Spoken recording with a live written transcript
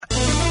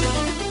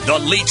The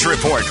Leach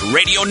Report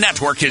Radio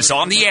Network is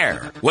on the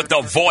air with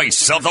the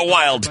voice of the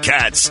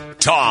Wildcats,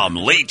 Tom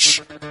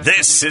Leach.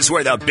 This is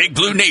where the Big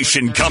Blue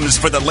Nation comes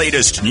for the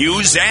latest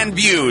news and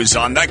views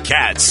on the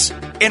Cats.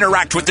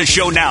 Interact with the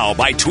show now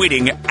by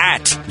tweeting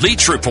at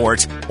Leach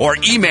Report or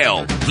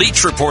email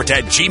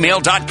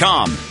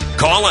leachreport@gmail.com.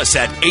 Call us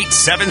at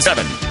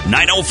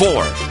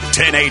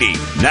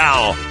 877-904-1080.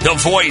 Now, the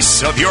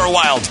voice of your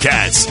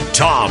Wildcats,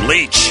 Tom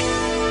Leach.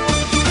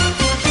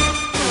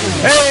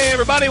 Hey,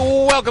 everybody,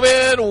 welcome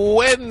in.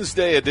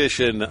 Wednesday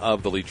edition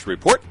of the Leach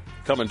Report.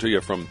 Coming to you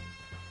from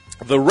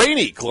the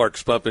rainy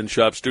Clark's Pump and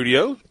Shop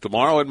studio.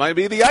 Tomorrow it might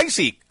be the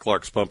icy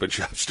Clark's Pump and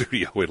Shop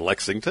studio in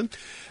Lexington.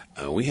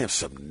 We have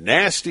some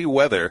nasty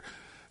weather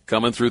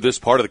coming through this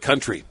part of the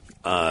country.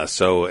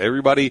 So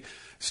everybody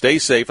stay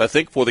safe. I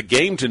think for the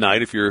game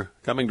tonight, if you're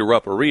coming to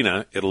Rupp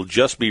Arena, it'll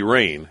just be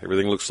rain.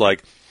 Everything looks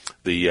like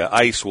the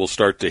ice will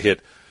start to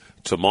hit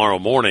tomorrow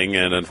morning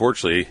and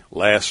unfortunately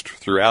last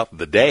throughout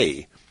the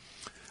day.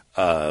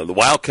 The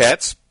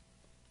Wildcats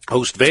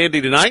host Vandy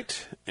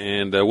tonight,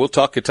 and we'll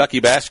talk Kentucky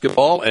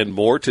basketball and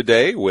more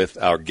today with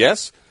our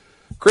guests,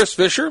 Chris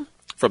Fisher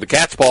from the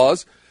Cat's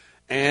Paws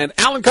and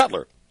Alan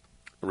Cutler,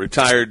 a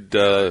retired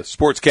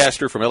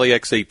sportscaster from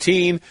LAX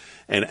 18,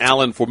 and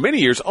Alan, for many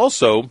years,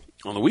 also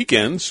on the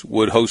weekends,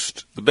 would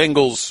host the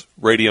Bengals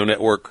radio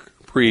network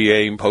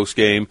pre-game,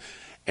 post-game,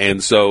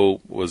 and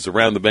so was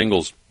around the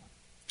Bengals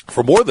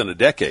for more than a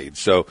decade.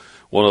 So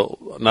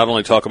we'll not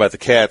only talk about the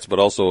Cats, but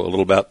also a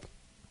little about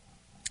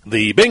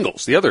the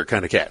Bengals, the other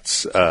kind of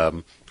Cats,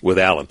 with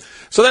Alan.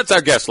 So that's our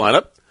guest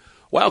lineup.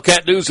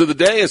 Wildcat News of the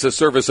Day is a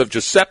service of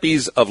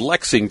Giuseppe's of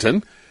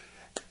Lexington,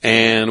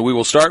 and we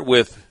will start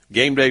with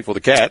game day for the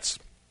Cats.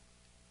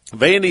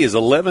 Vandy is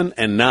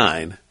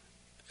 11-9,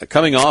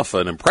 coming off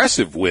an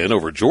impressive win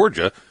over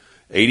Georgia,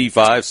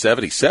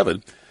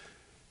 85-77.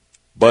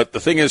 But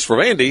the thing is, for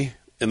Vandy,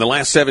 in the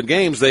last 7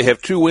 games, they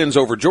have 2 wins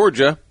over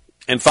Georgia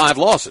and 5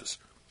 losses.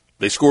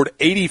 They scored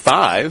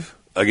 85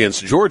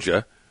 against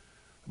Georgia,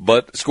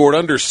 but scored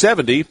under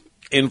 70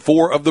 in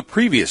 4 of the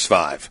previous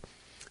 5.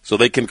 So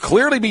they can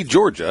clearly beat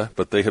Georgia,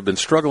 but they have been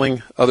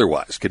struggling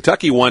otherwise.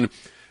 Kentucky won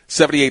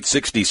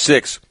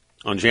 78-66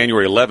 on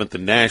January 11th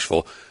in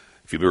Nashville.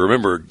 If you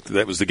remember,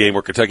 that was the game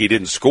where Kentucky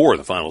didn't score in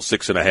the final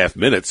 6.5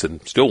 minutes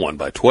and still won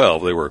by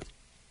 12. They were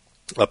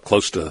up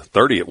close to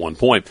 30 at one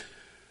point.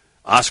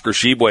 Oscar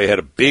Tshiebwe had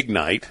a big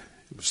night.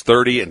 It was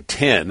 30 and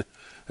 10.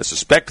 I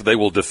suspect they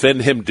will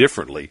defend him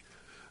differently.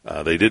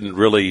 They didn't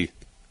really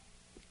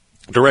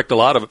direct a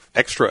lot of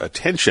extra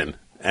attention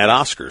at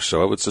Oscar,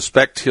 so I would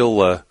suspect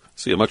he'll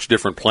see a much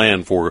different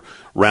plan for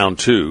round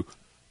 2.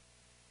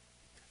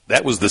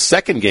 That was the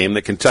second game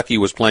that Kentucky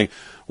was playing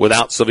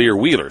without Sahvir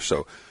Wheeler,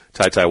 so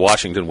Ty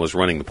Washington was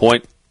running the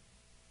point,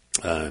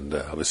 and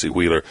obviously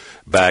Wheeler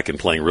back and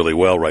playing really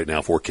well right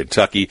now for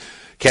Kentucky.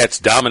 Cats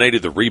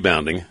dominated the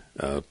rebounding,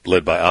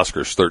 led by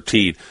Oscar's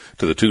 13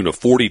 to the tune of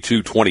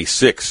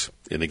 42-26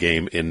 in the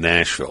game in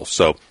Nashville.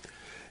 So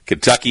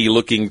Kentucky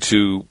looking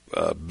to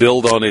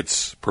build on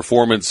its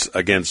performance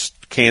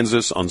against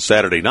Kansas on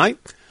Saturday night.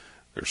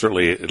 They're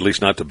certainly at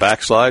least not to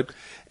backslide.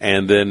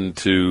 And then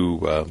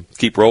to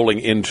keep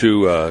rolling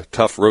into a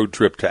tough road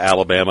trip to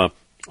Alabama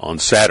on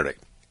Saturday.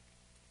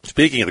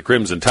 Speaking of the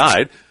Crimson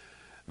Tide,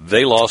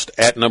 they lost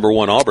at number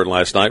 1 Auburn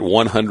last night,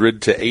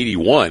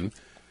 100-81.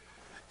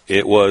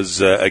 It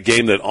was a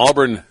game that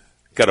Auburn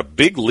got a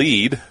big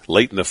lead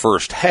late in the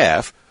first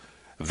half.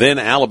 Then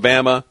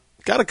Alabama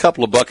got a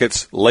couple of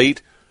buckets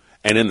late,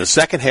 and in the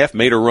second half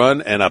made a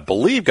run, and I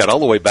believe got all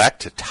the way back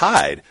to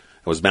tied.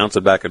 It was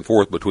bouncing back and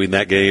forth between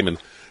that game and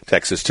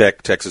Texas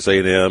Tech, Texas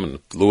A&M, and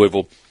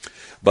Louisville.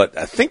 But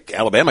I think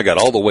Alabama got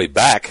all the way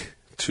back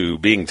to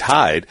being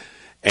tied,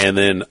 and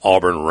then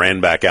Auburn ran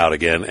back out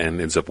again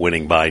and ends up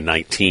winning by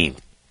 19.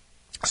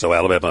 So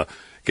Alabama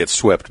gets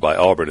swept by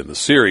Auburn in the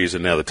series,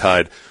 and now the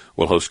Tide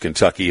will host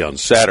Kentucky on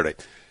Saturday.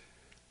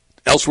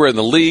 Elsewhere in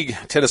the league,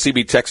 Tennessee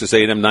beat Texas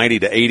A&M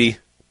 90-80.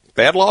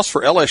 Bad loss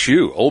for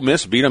LSU. Ole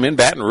Miss beat them in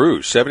Baton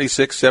Rouge,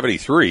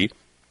 76-73.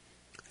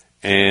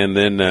 And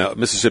then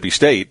Mississippi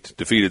State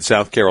defeated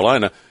South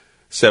Carolina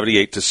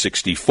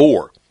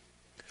 78-64. A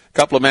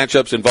couple of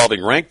matchups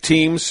involving ranked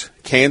teams.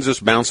 Kansas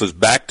bounces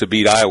back to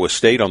beat Iowa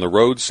State on the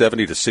road,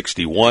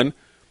 70-61.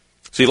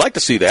 So you'd like to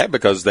see that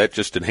because that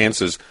just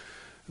enhances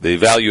the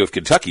value of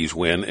Kentucky's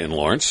win in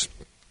Lawrence.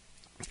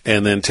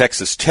 And then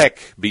Texas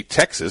Tech beat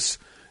Texas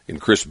in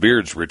Chris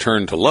Beard's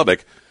return to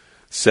Lubbock,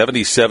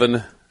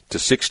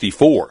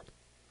 77-64.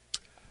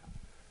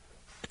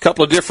 A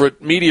couple of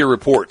different media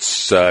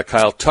reports.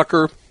 Kyle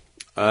Tucker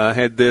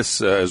had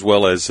this, as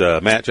well as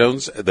Matt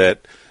Jones,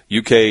 that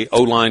UK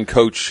O-line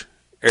coach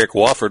Eric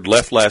Wofford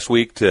left last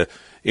week to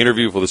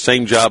interview for the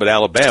same job at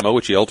Alabama,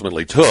 which he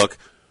ultimately took,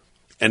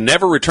 and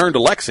never returned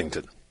to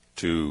Lexington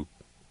to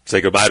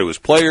say goodbye to his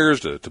players,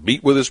 to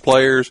meet with his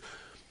players.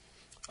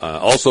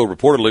 Also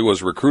reportedly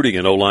was recruiting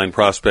an O-line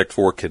prospect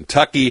for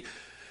Kentucky,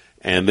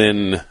 and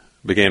then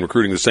began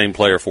recruiting the same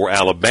player for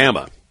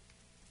Alabama.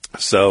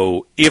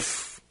 So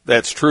if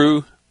that's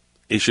true,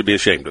 he should be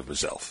ashamed of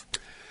himself.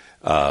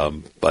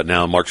 But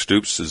now Mark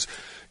Stoops is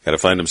got to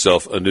find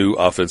himself a new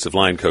offensive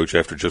line coach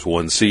after just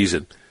one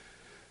season.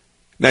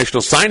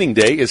 National Signing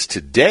Day is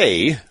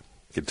today.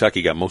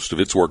 Kentucky got most of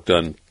its work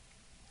done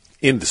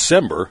in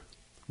December,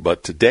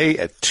 but today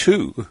at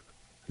 2,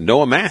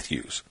 Noah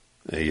Matthews,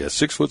 a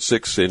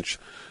 6'6",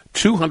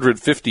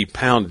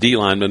 250-pound D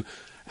lineman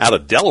out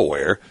of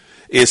Delaware,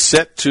 is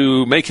set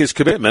to make his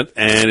commitment,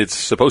 and it's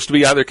supposed to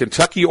be either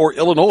Kentucky or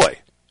Illinois.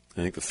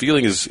 I think the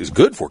feeling is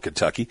good for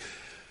Kentucky.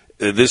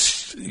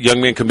 This young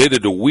man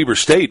committed to Weber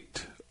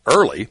State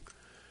early,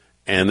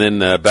 and then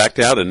backed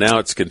out, and now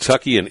it's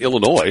Kentucky and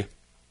Illinois.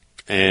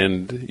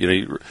 And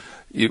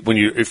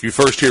if you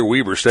first hear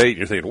Weber State,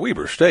 you're thinking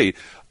Weber State.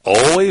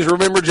 Always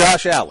remember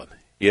Josh Allen.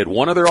 He had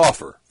one other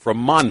offer from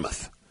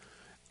Monmouth,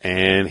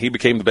 and he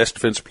became the best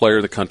defensive player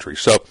in the country.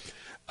 So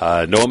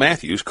Noah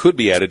Matthews could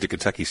be added to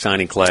Kentucky's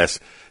signing class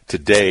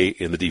today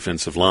in the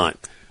defensive line.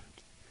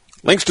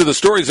 Links to the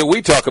stories that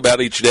we talk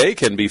about each day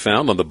can be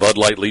found on the Bud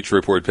Light Leach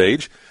Report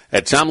page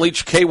at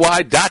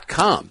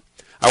TomLeachKY.com.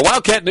 Our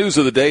Wildcat News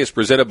of the Day is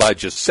presented by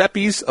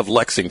Giuseppe's of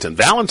Lexington.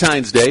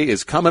 Valentine's Day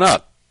is coming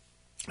up.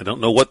 I don't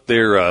know what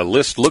their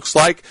list looks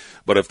like,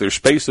 but if there's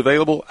space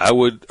available, I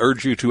would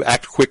urge you to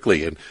act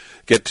quickly and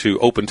get to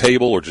Open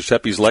Table or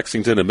Giuseppe's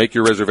Lexington and make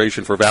your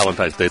reservation for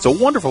Valentine's Day. It's a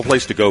wonderful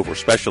place to go for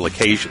special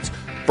occasions,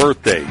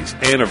 birthdays,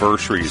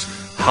 anniversaries,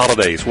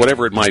 holidays,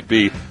 whatever it might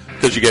be,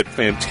 because you get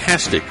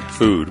fantastic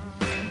food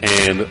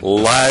and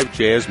live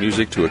jazz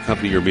music to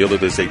accompany your meal.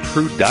 It is a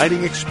true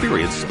dining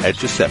experience at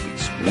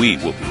Giuseppe's. We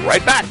will be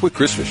right back with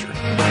Chris Fisher.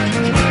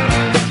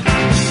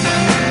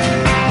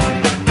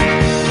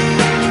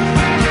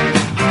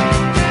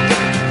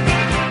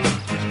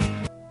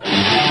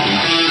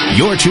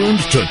 You're tuned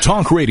to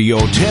Talk Radio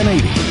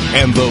 1080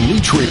 and the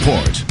Leach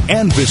Report.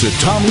 And visit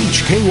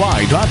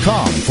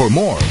TomLeachKY.com for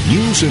more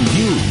news and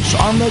views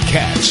on the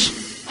Cats.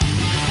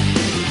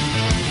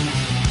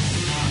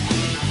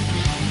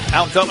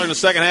 Alan Cutler in the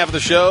second half of the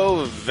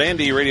show.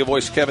 Vandy radio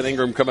voice Kevin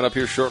Ingram coming up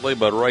here shortly.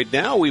 But right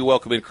now we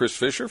welcome in Chris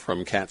Fisher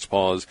from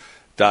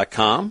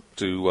CatsPaws.com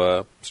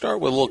to start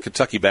with a little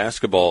Kentucky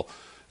basketball.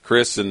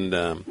 Chris, and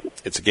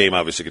it's a game,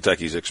 obviously,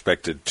 Kentucky's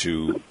expected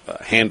to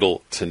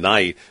handle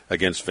tonight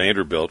against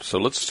Vanderbilt. So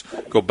let's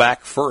go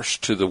back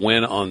first to the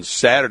win on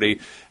Saturday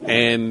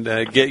and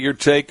get your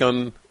take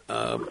on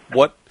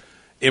what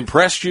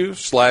impressed you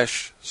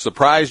 /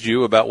 surprised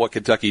you about what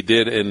Kentucky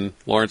did in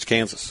Lawrence,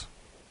 Kansas.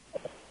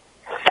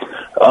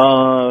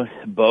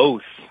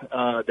 Both.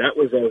 That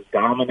was as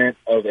dominant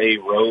of a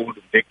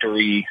road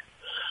victory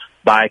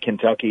by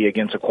Kentucky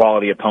against a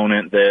quality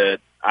opponent that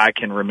I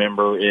can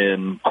remember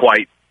in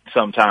quite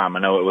some time. I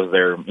know it was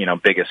their,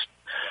 biggest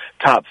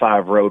top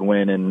 5 road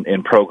win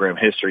in program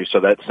history,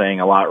 so that's saying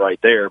a lot right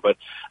there. But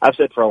I've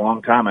said for a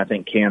long time, I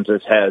think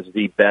Kansas has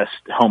the best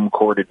home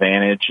court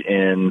advantage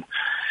in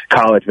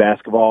college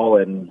basketball,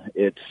 and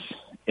it's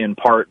in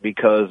part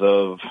because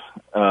of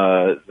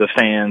the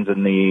fans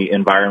and the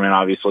environment,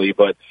 obviously.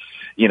 But,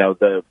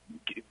 the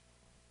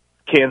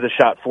Kansas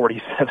shot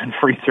 47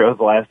 free throws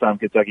the last time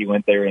Kentucky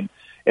went there in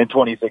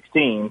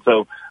 2016.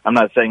 So I'm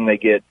not saying they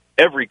get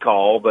every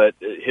call, but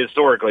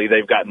historically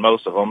they've gotten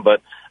most of them.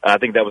 But I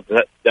think that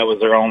was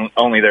their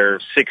only their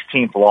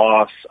 16th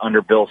loss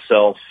under Bill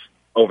Self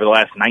over the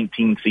last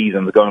 19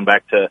 seasons, going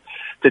back to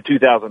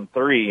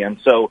 2003. And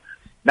so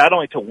not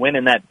only to win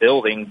in that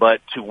building, but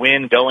to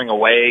win going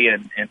away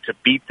and to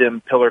beat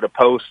them pillar to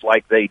post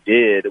like they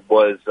did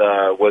was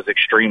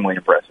extremely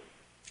impressive.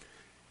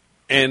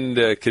 And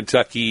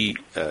Kentucky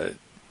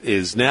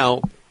is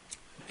now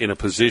in a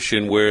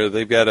position where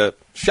they've got a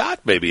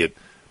shot maybe at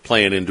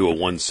playing into a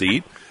 1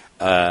 seed.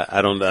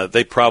 I don't know.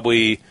 They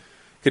probably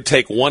could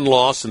take one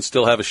loss and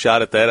still have a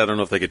shot at that. I don't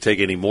know if they could take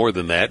any more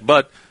than that.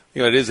 But,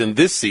 it is in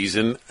this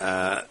season.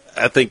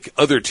 I think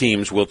other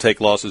teams will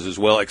take losses as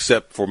well,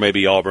 except for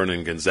maybe Auburn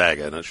and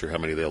Gonzaga. I'm not sure how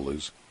many they'll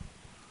lose.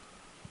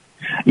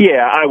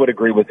 Yeah, I would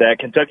agree with that.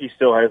 Kentucky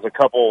still has a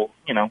couple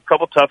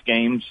tough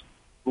games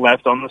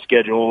left on the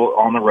schedule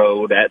on the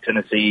road at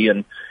Tennessee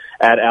and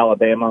at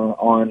Alabama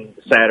on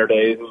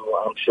Saturday, who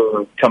I'm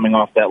sure coming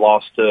off that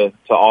loss to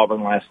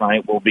Auburn last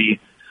night will be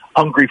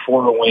hungry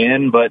for a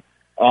win. But,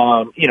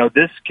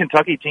 this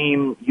Kentucky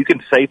team, you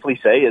can safely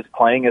say, is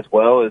playing as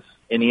well as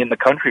any in the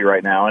country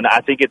right now. And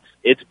I think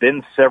it's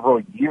been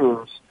several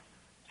years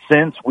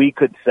since we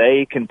could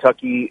say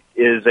Kentucky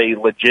is a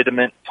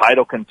legitimate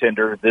title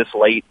contender this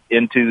late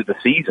into the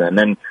season.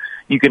 And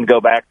you can go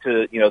back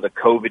to, the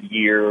COVID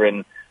year,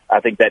 and I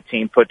think that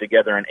team put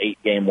together an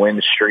 8-game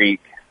win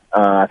streak.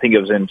 I think it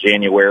was in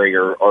January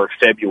or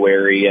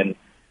February. And,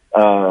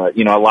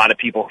 a lot of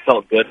people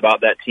felt good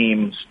about that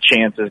team's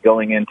chances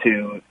going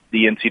into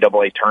the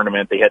NCAA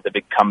tournament. They had the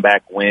big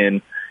comeback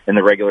win in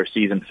the regular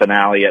season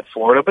finale at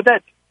Florida, but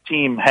that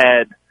team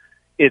had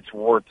its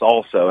warts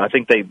also. I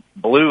think they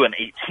blew an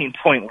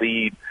 18-point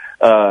lead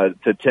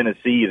to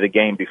Tennessee the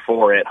game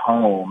before at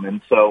home.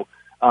 And so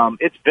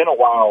it's been a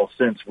while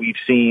since we've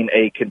seen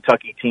a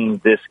Kentucky team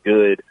this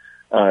good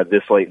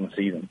this late in the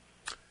season.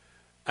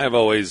 I've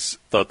always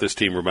thought this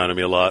team reminded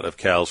me a lot of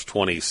Cal's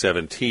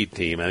 2017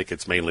 team. I think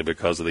it's mainly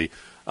because of the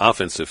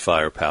offensive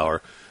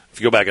firepower. if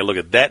you go back and look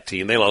at that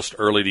team, they lost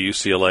early to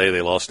UCLA.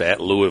 They lost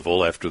at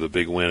Louisville after the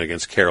big win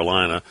against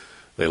Carolina.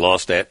 They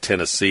lost at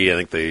Tennessee. I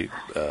think they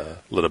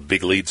let a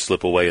big lead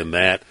slip away in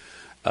that.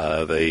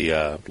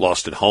 They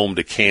lost at home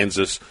to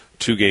Kansas.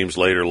 2 games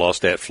later,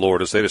 lost at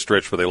Florida. So they had a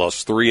stretch where they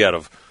lost 3 out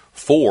of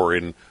 4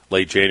 in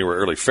late January,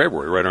 early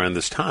February, right around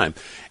this time.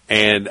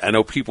 And I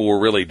know people were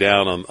really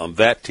down on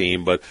that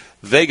team, but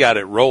they got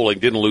it rolling,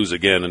 didn't lose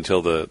again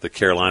until the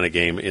Carolina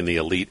game in the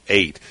Elite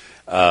Eight.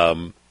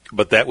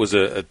 But that was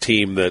a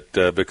team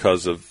that,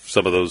 because of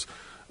some of those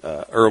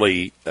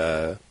early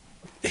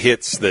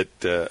hits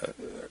that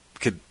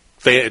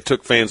it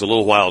took fans a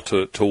little while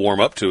to warm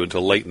up to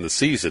until late in the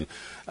season.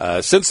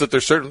 Since that,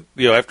 there's certain,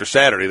 after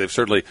Saturday, they've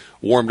certainly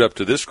warmed up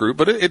to this group,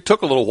 but it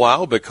took a little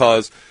while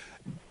because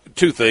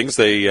 2 things.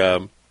 They,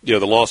 the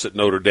loss at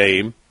Notre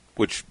Dame,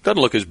 which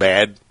doesn't look as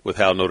bad with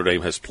how Notre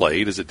Dame has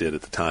played as it did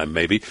at the time,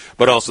 maybe,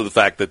 but also the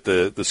fact that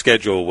the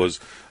schedule was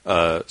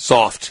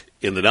soft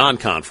in the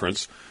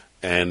non-conference,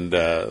 and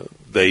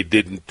they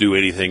didn't do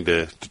anything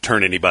to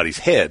turn anybody's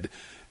head.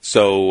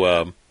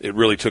 So it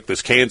really took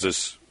this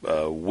Kansas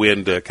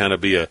win to kind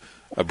of be a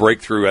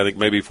breakthrough, I think,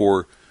 maybe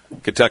for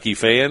Kentucky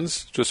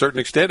fans to a certain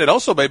extent, and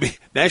also maybe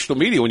national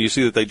media when you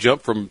see that they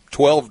jumped from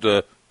 12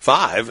 to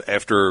 5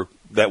 after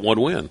that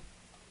one win.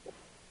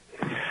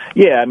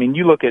 Yeah, I mean,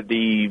 you look at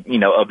the,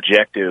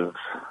 objective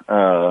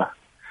rankings,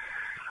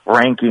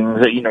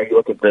 you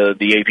look at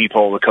the AP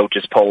poll, the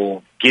coaches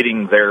poll,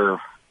 getting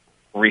their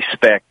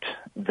respect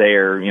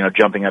there,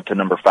 jumping up to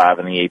number 5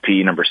 in the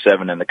AP, number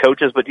 7 in the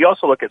coaches. But you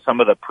also look at some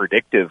of the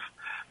predictive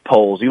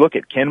polls. You look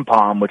at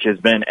KenPom, which has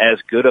been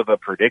as good of a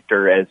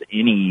predictor as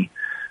any,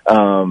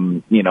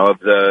 of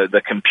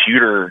the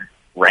computer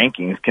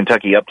rankings.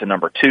 Kentucky up to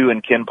number 2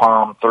 in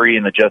KenPom, 3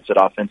 in adjusted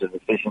offensive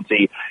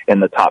efficiency, in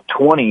the top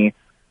 20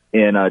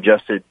 in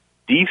adjusted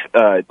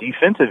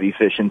defensive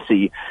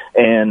efficiency,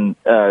 and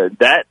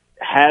that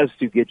has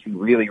to get you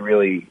really,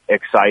 really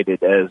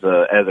excited as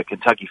a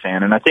Kentucky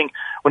fan. And I think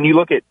when you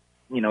look at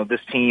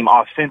this team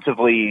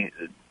offensively,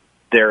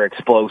 they're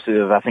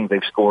explosive. I think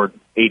they've scored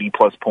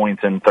 80-plus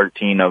points in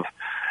 13 of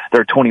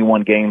their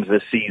 21 games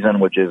this season,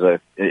 which is a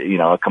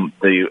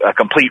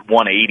complete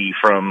 180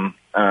 from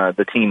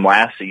the team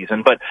last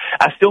season. But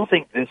I still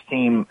think this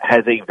team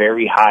has a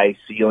very high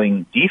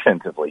ceiling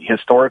defensively.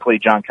 Historically,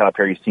 John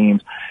Calipari's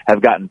teams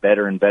have gotten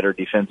better and better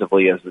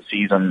defensively as the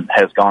season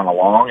has gone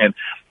along. And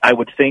I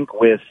would think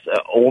with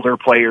older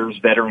players,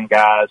 veteran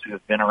guys who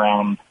have been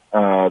around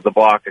the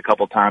block a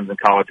couple times in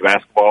college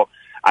basketball,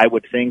 I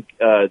would think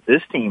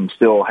this team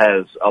still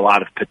has a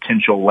lot of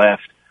potential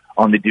left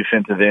on the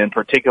defensive end,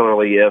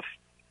 particularly if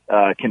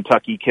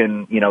Kentucky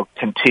can,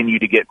 continue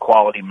to get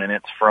quality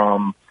minutes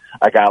from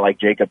a guy like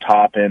Jacob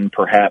Toppin.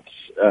 Perhaps,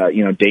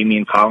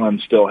 Damian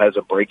Collins still has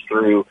a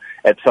breakthrough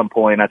at some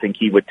point. I think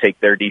he would take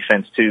their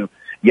defense to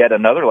yet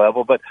another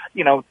level. But,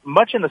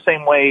 much in the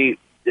same way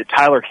that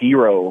Tyler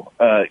Hero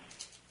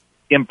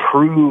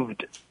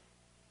improved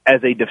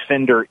as a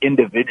defender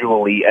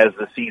individually as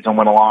the season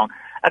went along,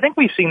 I think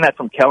we've seen that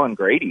from Kellen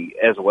Grady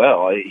as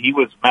well. He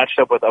was matched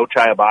up with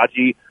Ochai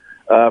Agbaji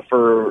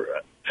for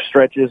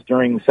stretches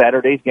during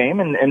Saturday's game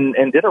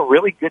and did a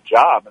really good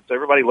job. And so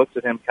everybody looks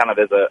at him kind of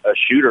as a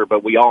shooter,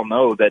 but we all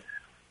know that,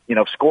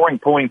 scoring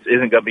points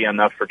isn't going to be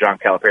enough for John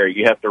Calipari.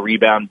 You have to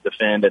rebound,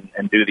 defend,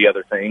 and do the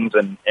other things,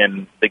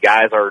 and the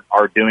guys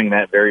are doing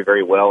that very,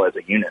 very well as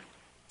a unit.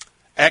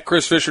 At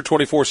Chris Fisher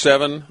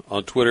 24/7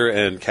 on Twitter,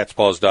 and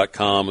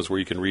catspaws.com is where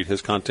you can read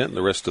his content and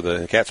the rest of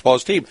the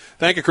Catspaws team.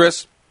 Thank you,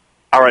 Chris.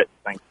 All right,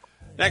 thanks.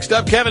 Next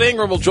up, Kevin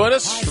Ingram will join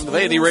us from the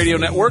Vandy Radio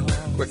Network.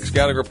 Quick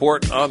scouting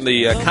report on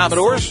the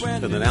Commodores,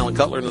 and then Alan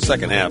Cutler in the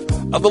second half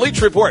of the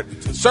Leach Report,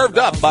 served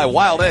up by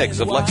Wild Eggs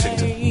of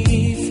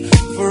Lexington.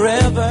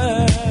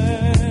 Forever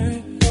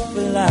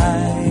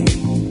fly.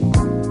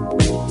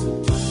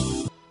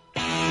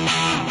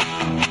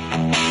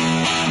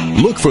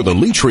 Look for the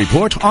Leach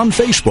Report on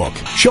Facebook.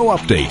 Show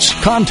updates,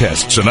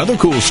 contests, and other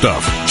cool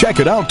stuff. Check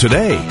it out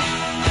today.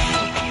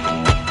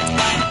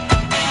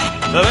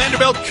 The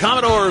Vanderbilt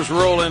Commodores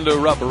roll into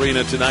Rupp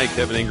Arena tonight.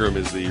 Kevin Ingram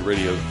is the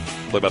radio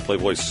play-by-play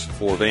voice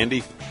for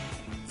Vandy.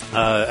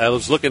 I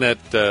was looking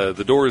at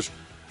the Doors'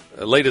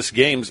 latest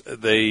games.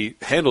 They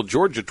handled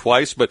Georgia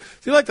twice, but I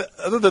feel like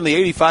other than the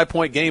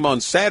 85-point game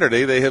on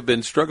Saturday, they have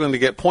been struggling to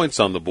get points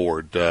on the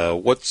board.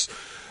 What's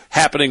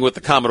happening with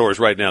the Commodores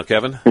right now,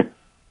 Kevin?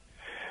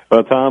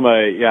 Well, Tom,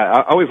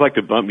 I always like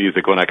to bump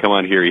music when I come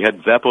on here. You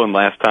had Zeppelin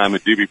last time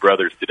and Doobie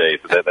Brothers today,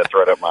 so that's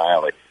right up my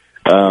alley.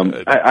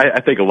 I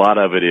think a lot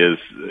of it is,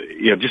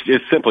 just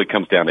it simply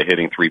comes down to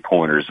hitting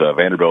three-pointers.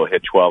 Vanderbilt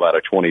hit 12 out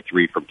of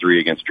 23 from three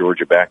against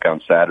Georgia back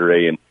on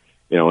Saturday, and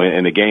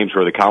in the games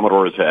where the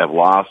Commodores have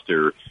lost,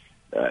 or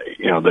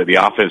the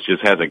offense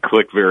just hasn't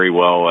clicked very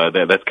well.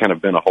 That's kind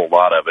of been a whole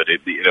lot of it.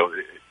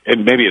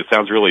 And maybe it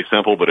sounds really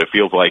simple, but it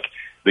feels like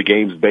the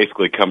games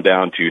basically come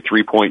down to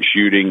three-point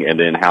shooting and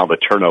then how the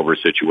turnover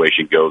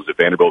situation goes. If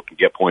Vanderbilt can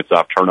get points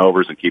off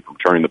turnovers and keep them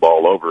turning the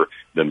ball over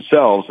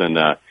themselves, and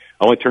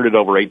only turned it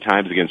over 8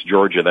 times against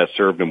Georgia. That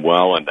served him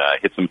well, and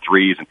hit some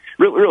threes, and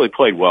really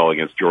played well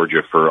against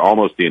Georgia for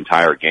almost the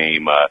entire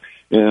game.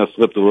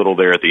 Slipped a little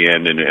there at the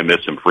end and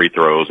missed some free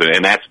throws,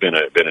 and that's been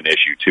an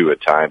issue too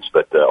at times.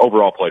 But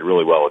overall, played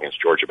really well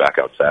against Georgia back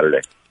out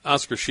Saturday.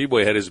 Oscar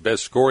Tshiebwe had his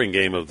best scoring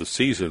game of the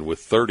season with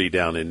 30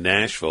 down in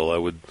Nashville. I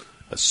would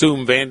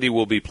assume Vandy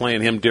will be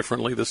playing him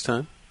differently this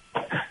time.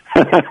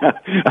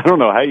 I don't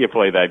know how you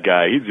play that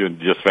guy. He's doing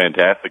just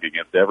fantastic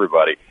against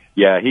everybody.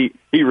 Yeah,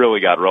 he really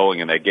got rolling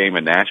in that game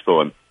in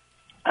Nashville, and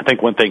I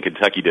think one thing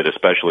Kentucky did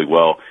especially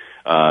well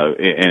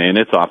in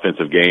its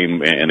offensive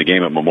game and the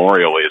game at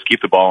Memorial is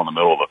keep the ball in the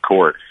middle of the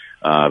court.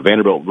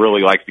 Vanderbilt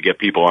really likes to get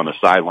people on the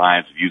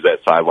sidelines, use that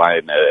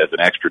sideline as an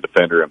extra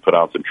defender and put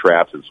on some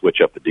traps and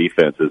switch up the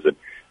defenses.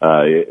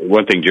 And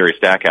one thing Jerry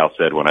Stackhouse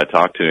said when I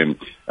talked to him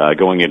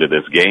going into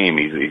this game,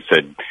 he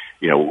said,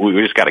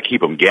 we just got to keep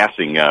them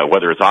guessing,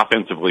 whether it's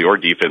offensively or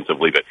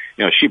defensively. But,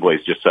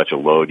 Tshiebwe's just such a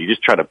load. You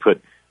just try to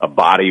put a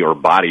body or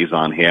bodies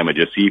on him and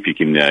just see if you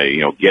can,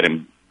 get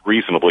him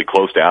reasonably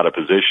close to out of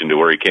position to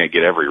where he can't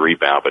get every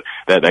rebound. But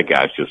that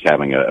guy's just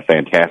having a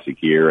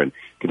fantastic year. And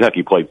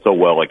Kentucky played so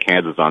well at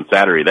Kansas on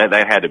Saturday. That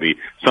had to be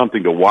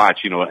something to watch,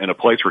 in a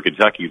place where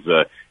Kentucky's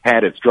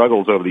had its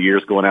struggles over the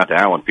years going out to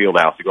Allen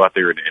Fieldhouse. To go out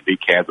there and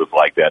beat Kansas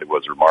like that, it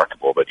was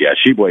remarkable. But yeah,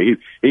 Tshiebwe,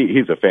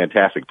 he's a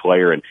fantastic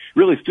player, and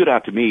really stood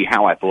out to me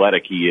how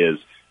athletic he is.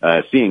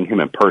 Seeing him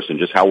in person,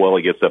 just how well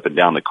he gets up and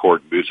down the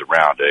court and moves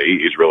around.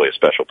 He's really a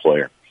special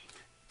player.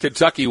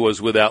 Kentucky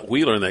was without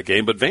Wheeler in that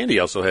game, but Vandy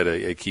also had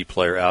a key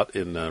player out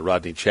in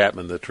Rodney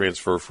Chapman, the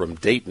transfer from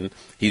Dayton.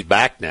 He's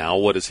back now.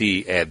 What does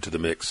he add to the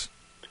mix?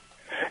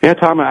 Yeah,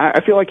 Tom, I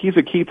feel like he's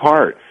a key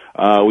part.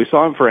 We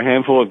saw him for a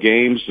handful of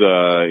games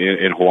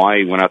in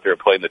Hawaii, went out there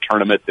and played in the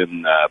tournament,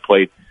 and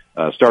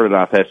started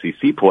off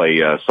SEC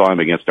play, saw him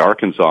against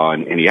Arkansas,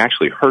 and he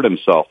actually hurt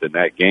himself in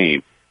that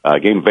game.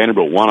 Game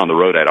Vanderbilt won on the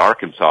road at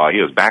Arkansas.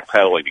 He was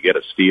backpedaling to get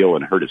a steal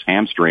and hurt his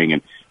hamstring,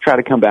 and tried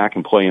to come back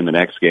and play in the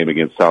next game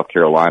against South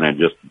Carolina, and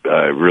just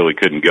really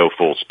couldn't go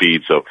full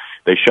speed. So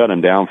they shut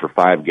him down for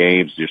 5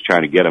 games, just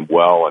trying to get him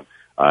well,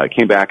 and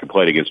came back and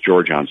played against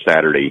Georgia on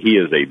Saturday. He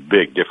is a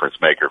big difference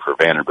maker for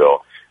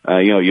Vanderbilt.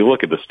 You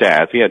look at the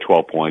stats. He had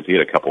 12 points. He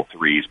had a couple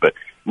threes, but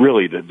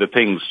really the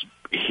things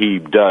he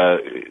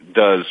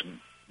does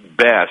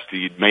best,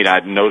 you may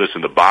not notice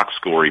in the box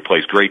score. He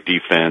plays great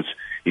defense.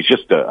 He's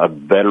just a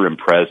veteran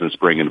presence,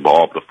 bringing the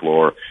ball up the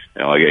floor.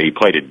 He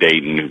played at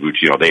Dayton,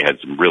 which, they had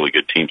some really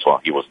good teams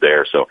while he was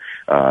there. So,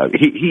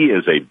 he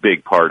is a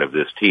big part of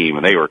this team.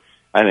 And they were,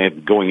 I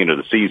think, going into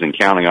the season,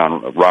 counting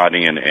on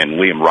Rodney and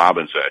Liam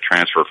Robbins, a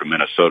transfer from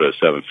Minnesota,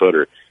 a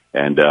 7-footer,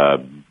 and,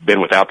 been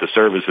without the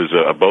services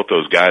of both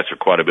those guys for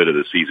quite a bit of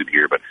the season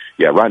here. But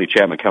yeah, Rodney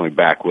Chapman coming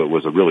back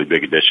was a really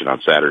big addition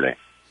on Saturday.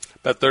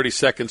 About 30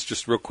 seconds,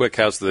 just real quick.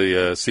 How's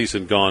the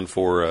season gone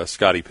for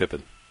Scottie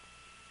Pippen?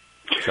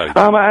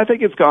 I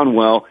think it's gone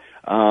well.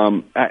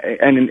 And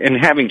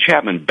having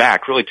Chapman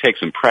back really takes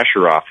some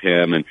pressure off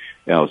him. And,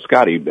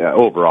 Scotty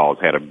overall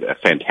has had a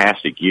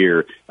fantastic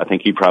year. I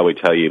think he'd probably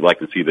tell you he'd like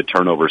to see the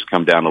turnovers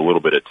come down a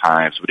little bit at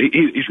times, but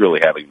he's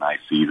really having a nice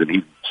season.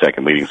 He's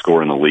second leading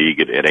scorer in the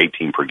league at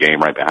 18 per game,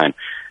 right behind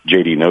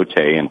J.D. Notte.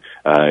 And,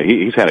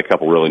 he's had a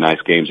couple really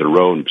nice games in a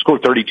row and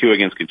scored 32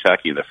 against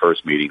Kentucky in the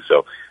first meeting.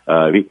 So,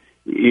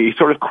 he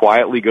sort of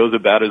quietly goes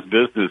about his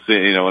business,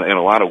 in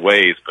a lot of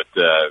ways, but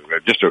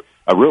just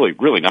a really,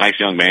 really nice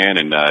young man,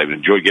 and I've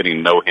enjoyed getting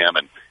to know him.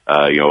 And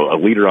a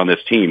leader on this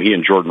team. He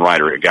and Jordan Wright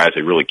are guys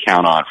they really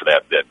count on for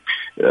that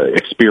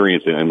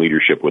experience and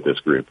leadership with this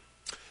group.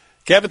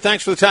 Kevin,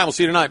 thanks for the time. We'll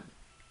see you tonight.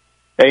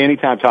 Hey,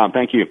 anytime, Tom.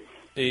 Thank you.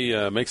 He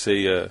makes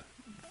a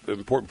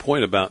important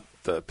point about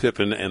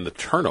Pippen and the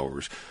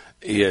turnovers.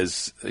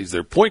 He's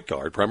their point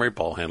guard, primary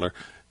ball handler,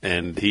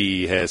 and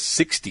he has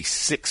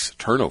 66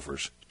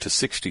 turnovers to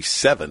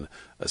 67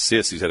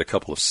 assists. He's had a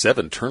couple of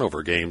 7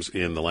 turnover games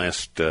in the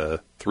last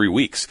 3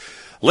 weeks.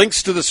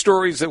 Links to the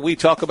stories that we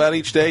talk about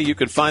each day, you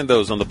can find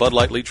those on the Bud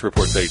Light Leach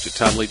Report page at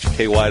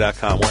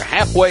TomLeachKY.com. We're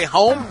halfway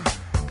home.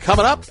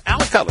 Coming up,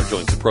 Alan Cutler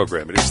joins the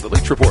program. It is the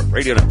Leach Report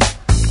Radio Network.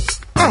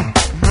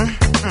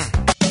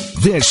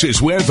 This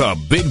is where the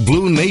Big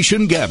Blue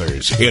Nation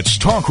gathers. It's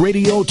Talk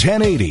Radio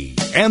 1080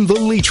 and the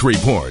Leach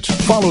Report,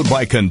 followed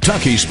by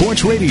Kentucky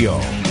Sports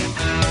Radio.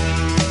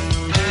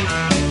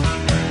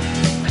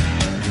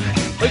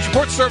 Leach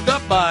Report served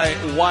up by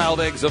Wild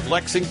Eggs of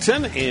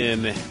Lexington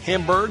in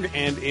Hamburg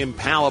and in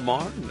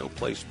Palomar. No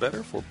place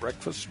better for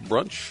breakfast,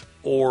 brunch,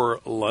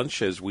 or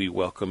lunch as we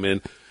welcome in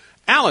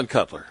Alan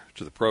Cutler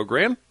to the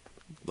program.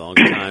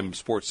 Longtime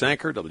sports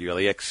anchor,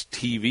 WLEX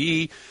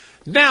TV.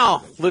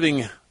 Now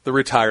living the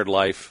retired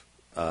life.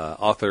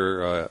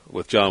 Author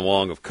with John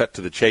Wong of Cut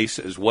to the Chase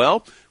as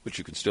well, which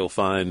you can still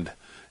find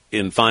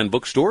in fine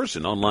bookstores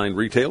and online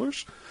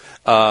retailers.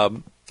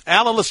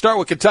 Alan, let's start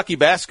with Kentucky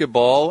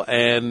basketball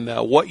and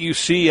what you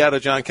see out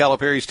of John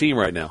Calipari's team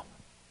right now.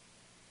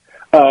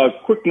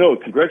 Quick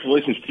note,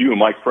 congratulations to you and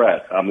Mike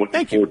Pratt. I'm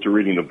looking forward to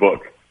reading the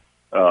book.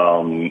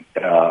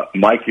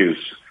 Mike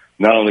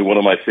not only one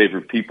of my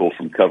favorite people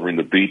from covering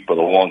the beat, but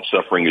a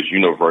long-suffering, as you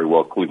know very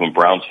well, Cleveland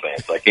Browns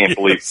fans. I can't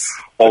believe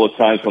all the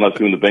times when I was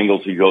doing the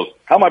Bengals, he goes,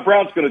 "How my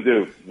Browns going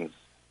to do?"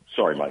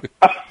 Sorry, Mike.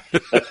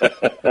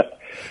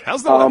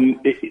 How's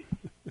that?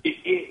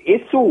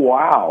 It's a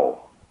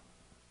wow.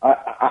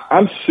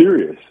 I'm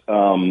serious.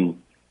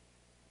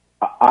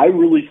 I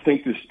really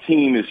think this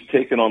team is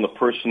taking on the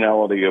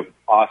personality of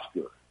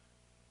Oscar.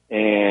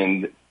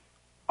 And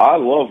I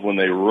love when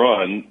they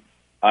run.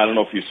 I don't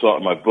know if you saw it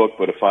in my book,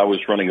 but if I was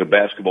running a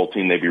basketball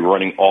team, they'd be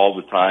running all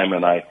the time.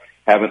 And I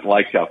haven't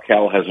liked how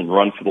Cal hasn't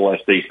run for the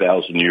last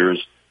 8,000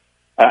 years.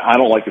 I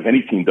don't like if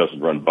any team doesn't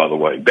run, by the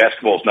way.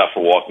 Basketball is not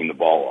for walking the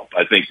ball up.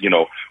 I think,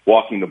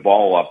 walking the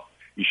ball up,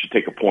 you should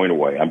take a point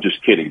away. I'm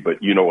just kidding,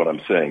 but you know what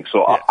I'm saying.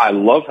 So yes. I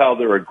love how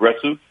they're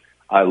aggressive.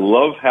 I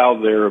love how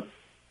they're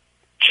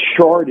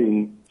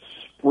charting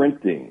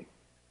sprinting.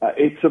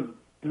 It's a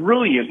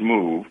brilliant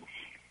move.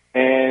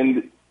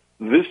 And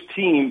this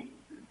team,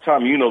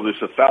 Tom, you know this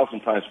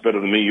 1,000 times better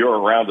than me. You're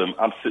around them.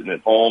 I'm sitting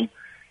at home.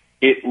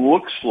 It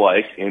looks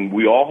like, and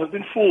we all have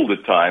been fooled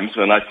at times,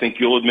 and I think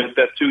you'll admit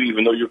that too,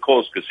 even though you're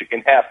close, because it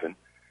can happen.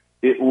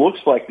 It looks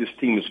like this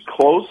team is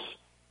close.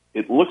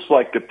 It looks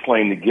like they're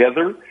playing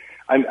together.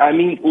 I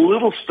mean,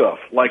 little stuff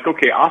like,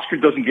 okay, Oscar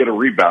doesn't get a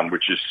rebound,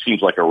 which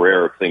seems like a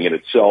rare thing in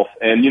itself.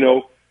 And,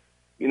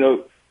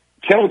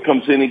 Kendall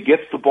comes in and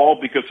gets the ball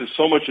because there's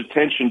so much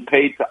attention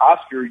paid to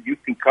Oscar. You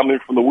can come in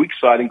from the weak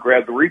side and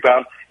grab the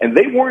rebound. And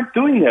they weren't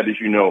doing that, as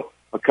you know,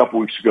 a couple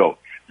weeks ago.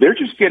 They're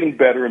just getting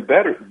better and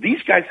better.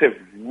 These guys have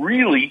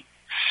really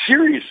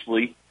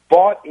seriously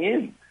bought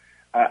in.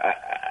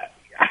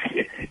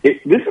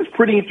 This is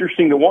pretty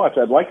interesting to watch.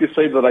 I'd like to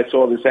say that I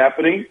saw this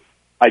happening.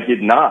 I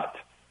did not.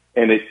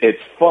 And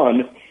it's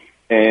fun,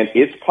 and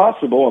it's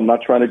possible. I'm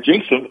not trying to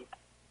jinx them.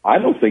 I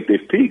don't think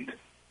they've peaked.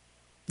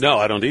 No,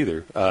 I don't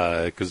either.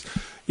 Because,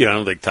 I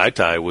don't think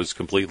Ty was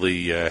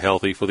completely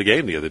healthy for the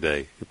game the other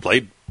day. He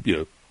played,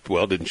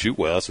 well, didn't shoot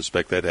well. I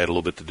suspect that had a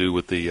little bit to do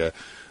with the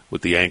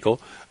ankle.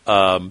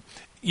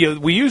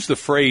 We use the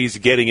phrase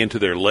getting into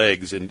their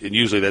legs, and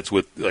usually that's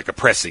with like a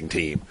pressing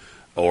team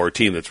or a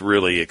team that's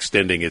really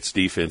extending its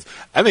defense.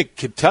 I think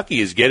Kentucky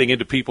is getting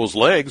into people's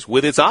legs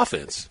with its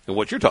offense and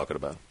what you're talking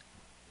about.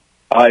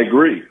 I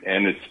agree,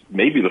 and it's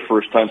maybe the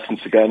first time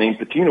since a guy named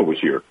Pitino was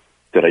here.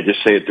 Did I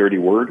just say a dirty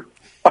word?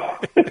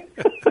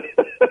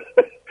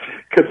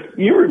 Because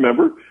you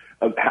remember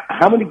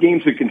how many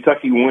games did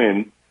Kentucky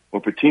win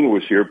when Pitino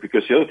was here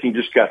because the other team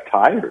just got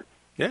tired.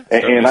 Yeah,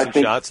 and I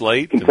think shots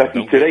late.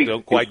 Kentucky today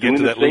don't quite get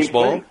to that loose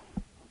ball. Thing.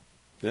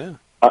 Yeah,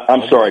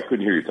 I'm sorry, I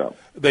couldn't hear you, Tom.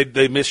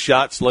 They miss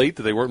shots late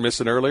that they weren't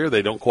missing earlier.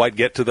 They don't quite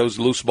get to those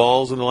loose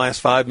balls in the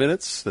last 5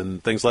 minutes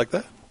and things like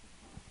that.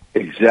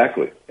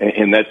 Exactly,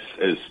 and that's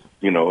as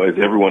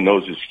everyone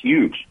knows, is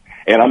huge.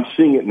 And I'm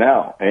seeing it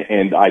now,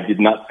 and I did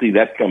not see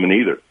that coming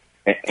either.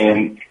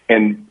 And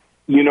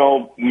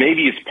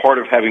maybe it's part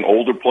of having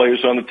older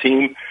players on the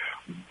team,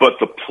 but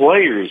the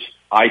players,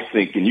 I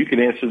think, and you can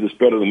answer this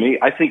better than me,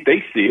 I think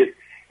they see it,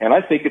 and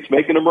I think it's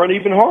making them run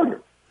even harder.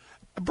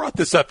 I brought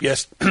this up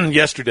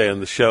yesterday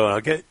on the show, and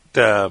I'll get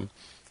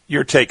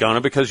your take on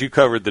it because you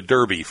covered the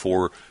Derby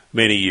for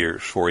many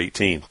years, for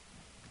 18.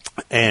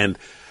 And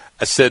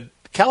I said,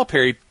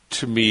 Calipari,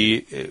 to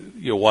me,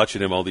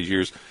 watching him all these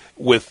years,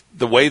 with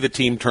the way the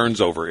team turns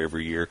over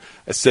every year,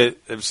 I've said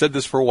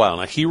this for a while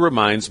now. He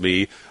reminds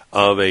me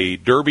of a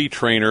Derby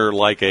trainer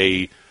like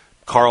a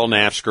Carl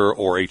Nafsker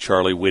or a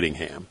Charlie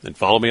Whittingham. And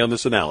follow me on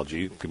this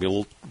analogy. Give me a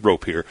little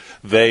rope here.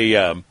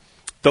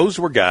 Those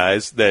were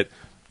guys that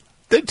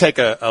they'd take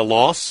a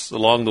loss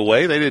along the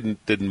way. They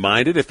didn't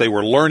mind it if they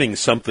were learning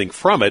something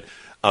from it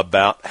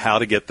about how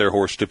to get their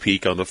horse to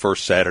peak on the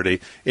first Saturday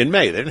in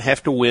May. They didn't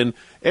have to win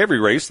every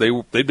race.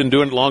 They'd been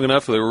doing it long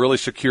enough. They were really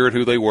secure at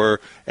who they were,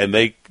 and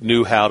they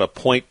knew how to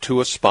point to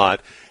a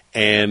spot,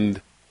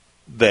 and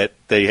that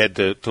they had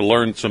to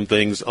learn some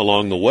things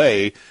along the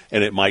way,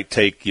 and it might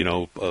take,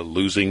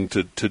 losing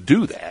to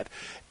do that.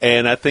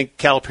 And I think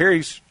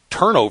Calipari's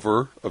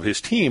turnover of his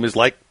team is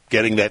like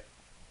getting that,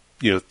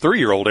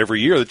 3-year-old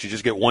every year that you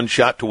just get one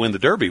shot to win the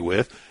Derby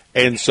with.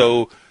 And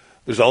so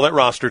there's all that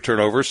roster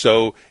turnover,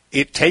 so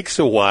it takes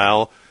a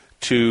while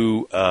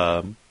to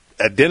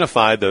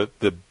identify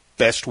the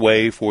best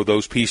way for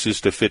those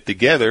pieces to fit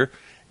together.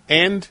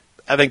 And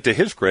I think to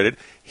his credit,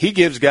 he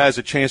gives guys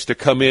a chance to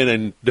come in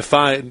and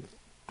define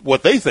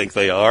what they think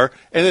they are,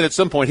 and then at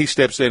some point he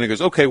steps in and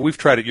goes, okay, we've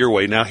tried it your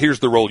way, now here's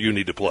the role you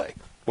need to play.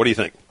 What do you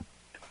think?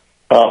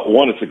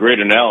 One, it's a great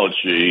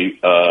analogy.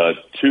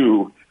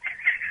 Two,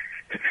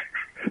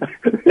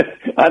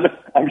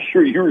 I'm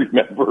sure you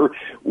remember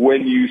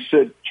when you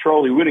said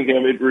Charlie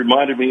Whittingham, it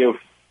reminded me of,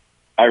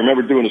 I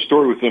remember doing a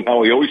story with him,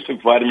 how he always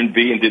took vitamin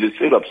B and did his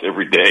sit-ups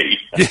every day.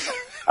 Yeah,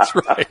 that's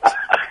right.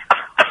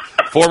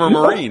 Former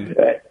Marine.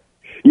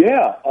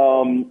 Yeah.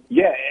 And,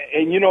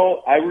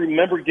 I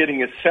remember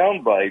getting a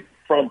soundbite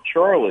from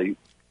Charlie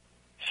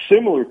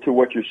similar to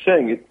what you're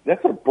saying.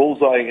 That's a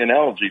bullseye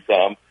analogy,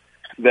 Tom,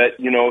 that,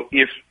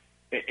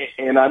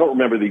 and I don't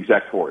remember the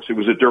exact horse. It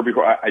was a Derby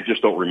horse. I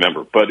just don't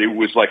remember. But it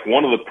was like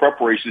one of the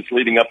prep races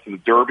leading up to the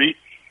Derby.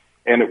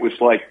 and it was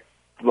like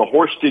the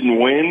horse didn't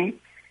win,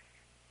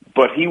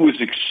 but he was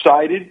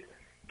excited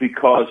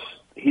because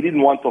he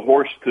didn't want the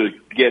horse to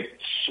get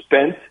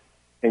spent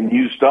and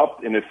used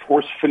up. And if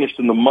horse finished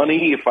in the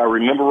money, if I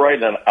remember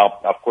right, and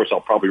of course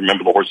I'll probably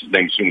remember the horse's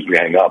name as soon as we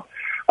hang up.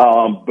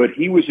 But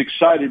he was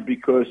excited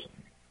because,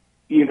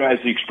 you know, as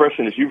the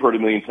expression, as you've heard a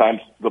million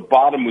times, the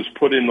bottom was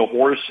put in the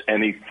horse,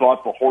 and he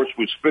thought the horse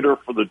was fitter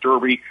for the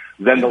Derby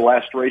than the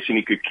last race, and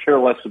he could care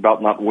less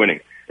about not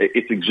winning.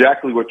 It's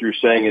exactly what you're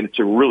saying, and it's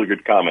a really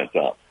good comment,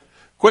 Tom.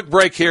 Quick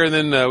break here, and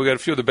then we got a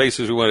few of the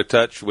bases we want to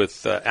touch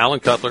with Alan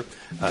Cutler.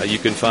 You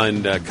can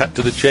find Cut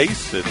to the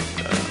Chase at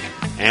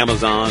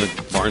Amazon,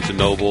 at Barnes &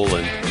 Noble,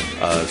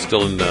 and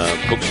still in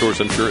bookstores,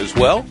 I'm sure, as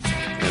well.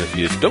 And if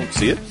you don't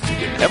see it, you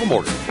can have them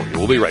ordered for you.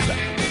 We'll be right back.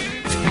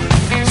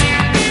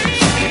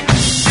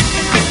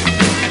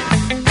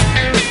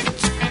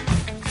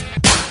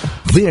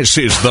 This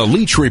is the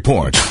Leach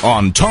Report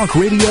on Talk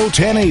Radio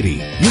 1080.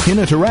 You can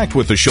interact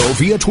with the show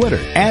via Twitter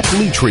at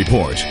Leach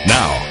Report.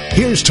 Now,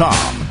 here's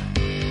Tom.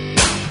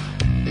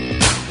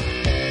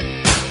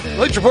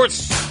 Leach Report's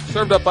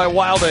served up by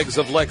Wild Eggs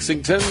of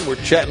Lexington. We're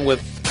chatting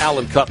with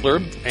Alan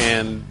Cutler,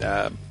 and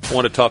I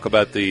want to talk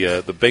about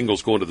the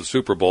Bengals going to the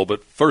Super Bowl.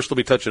 But first, let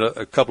me touch on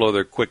a couple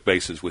other quick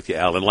bases with you,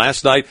 Alan.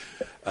 Last night,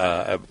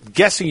 I'm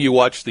guessing you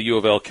watched the U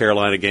of L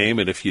Carolina game,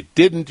 and if you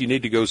didn't, you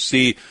need to go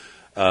see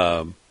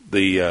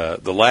the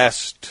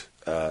last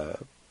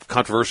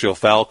controversial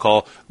foul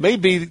call.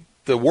 Maybe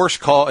the worst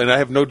call, and I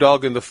have no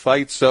dog in the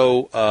fight,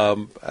 so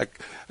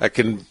I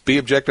can be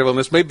objective on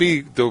this.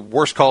 Maybe the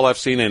worst call I've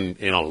seen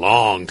in a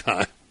long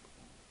time.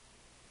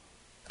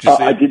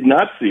 I did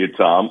not see it,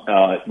 Tom.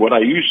 What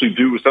I usually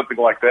do with something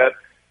like that,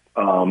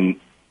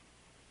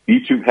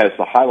 YouTube has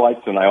the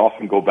highlights, and I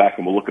often go back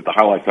and will look at the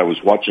highlights. I was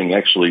watching,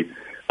 actually,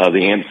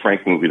 the Anne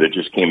Frank movie that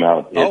just came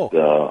out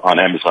on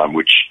Amazon,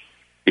 which,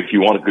 if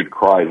you want a good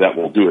cry, that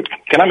will do it.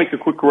 Can I make a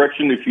quick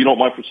correction, if you don't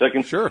mind for a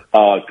second? Sure.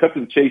 Cut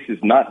to the Chase is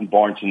not in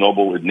Barnes &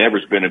 Noble. It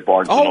never's been in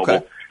Barnes & Noble.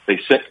 Okay.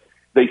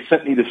 They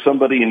sent me to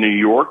somebody in New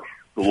York,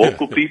 the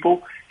local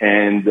people,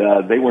 and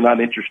they were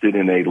not interested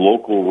in a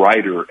local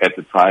writer at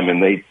the time,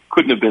 and they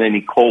couldn't have been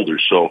any colder.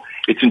 So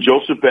it's in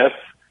Joseph Beth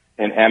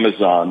and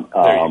Amazon,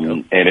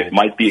 and it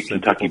might be a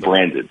Kentucky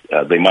branded.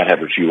 They might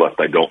have a few left.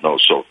 I don't know.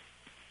 So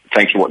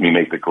thanks for letting me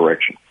make the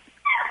correction.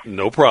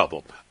 No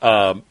problem.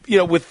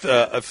 With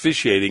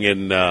officiating,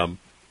 and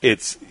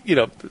it's,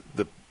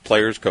 the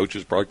players,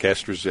 coaches,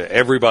 broadcasters,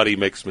 everybody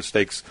makes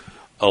mistakes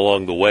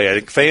along the way. I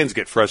think fans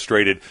get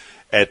frustrated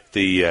at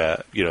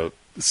the,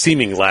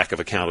 seeming lack of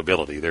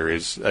accountability. There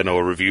is, I know,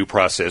 a review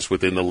process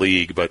within the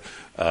league, but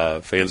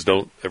fans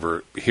don't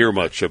ever hear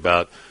much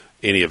about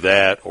any of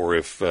that, or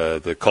if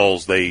the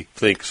calls they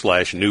think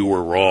 / knew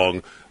were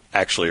wrong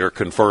actually are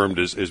confirmed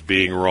as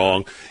being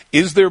wrong.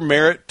 Is there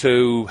merit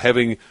to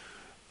having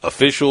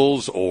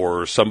officials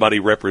or somebody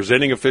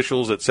representing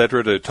officials, et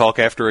cetera, to talk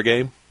after a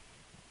game?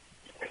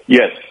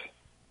 Yes,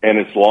 and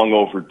it's long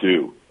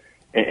overdue.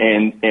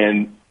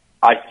 And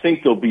I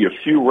think there'll be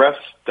a few refs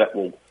that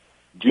will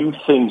do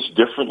things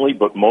differently,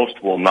 but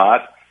most will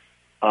not.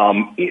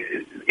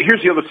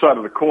 Here's the other side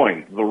of the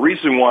coin. The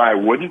reason why I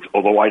wouldn't,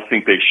 although I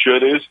think they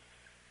should, is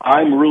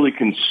I'm really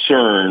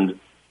concerned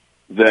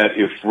that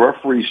if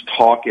referees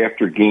talk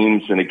after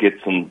games and it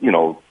gets on,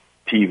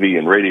 TV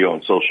and radio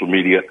and social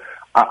media,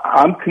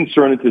 I'm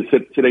concerned in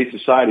today's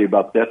society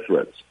about death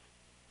threats.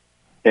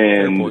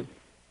 And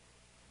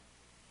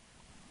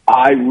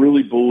I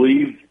really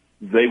believe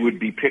they would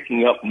be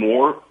picking up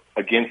more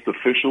against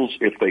officials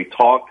if they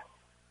talked.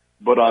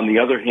 But on the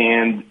other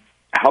hand,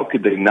 how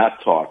could they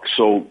not talk?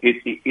 So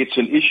it's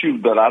an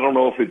issue that I don't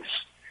know if it's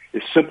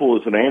as simple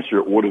as an answer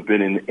it would have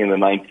been in the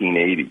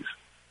 1980s.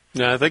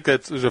 Yeah, I think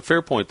there's a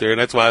fair point there, and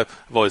that's why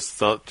I've always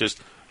thought just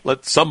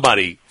let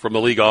somebody from the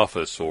league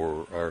office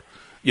or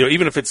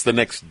even if it's the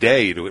next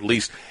day to at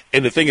least,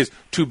 and the thing is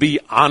to be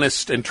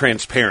honest and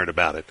transparent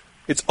about it.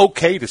 It's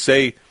okay to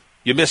say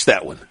you missed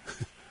that one.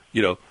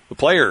 The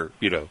player,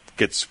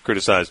 gets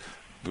criticized,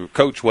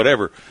 coach,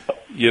 whatever.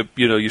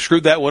 You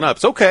screwed that one up.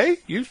 It's okay.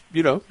 You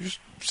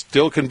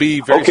still can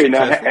be very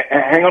successful. Now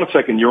hang on a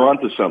second. You're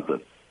onto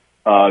something.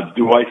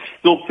 Do I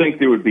still think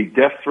there would be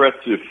death threats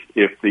if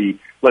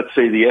let's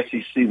say the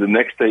SEC the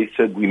next day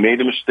said we made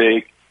a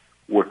mistake,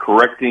 we're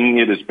correcting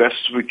it as best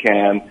as we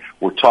can,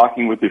 we're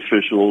talking with the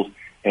officials,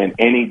 and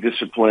any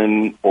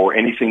discipline or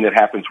anything that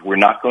happens, we're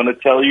not going to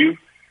tell you?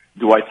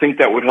 Do I think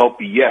that would help?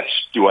 Yes.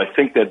 Do I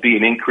think that'd be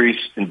an increase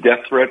in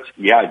death threats?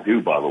 Yeah, I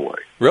do, by the way.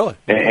 Really?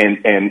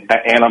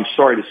 And I'm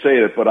sorry to say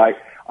it, but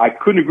I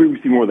couldn't agree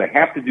with you more. They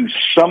have to do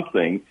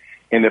something,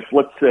 and if,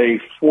 let's say,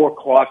 4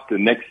 o'clock the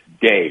next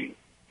day,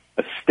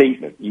 a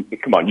statement,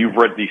 come on, you've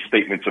read these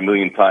statements a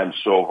million times,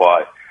 so have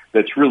I,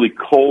 that's really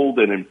cold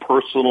and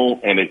impersonal,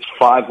 and it's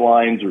 5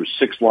 lines or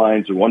 6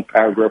 lines or 1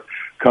 paragraph,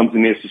 comes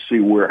in the SEC,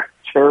 we're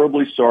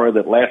terribly sorry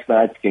that last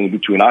night's game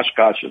between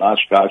Oshkosh and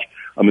Oshkosh,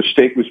 a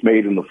mistake was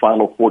made in the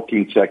final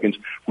 14 seconds.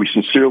 We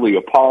sincerely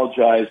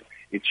apologize.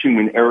 It's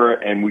human error,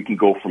 and we can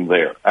go from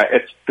there.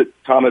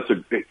 Thomas,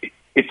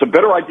 it's a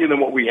better idea than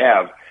what we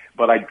have,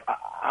 but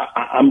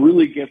I'm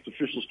really against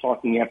officials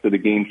talking after the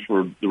game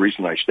for the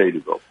reason I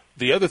stated, though.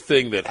 The other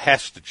thing that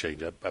has to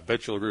change, I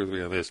bet you'll agree with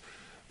me on this,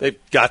 they've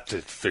got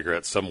to figure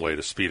out some way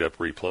to speed up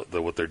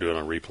what they're doing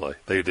on replay.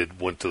 They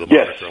went to the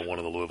monitor on one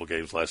of the Louisville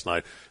games last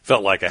night.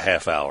 Felt like a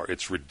half hour.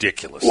 It's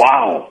ridiculous.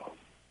 Wow.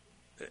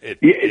 They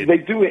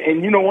do it.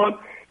 And you know what?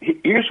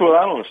 Here's what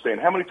I don't understand.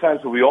 How many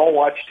times have we all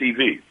watched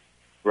TV,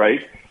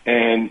 right?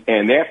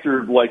 And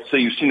after, like, say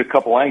you've seen a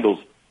couple angles,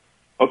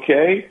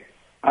 okay,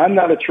 I'm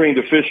not a trained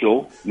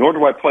official, nor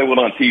do I play one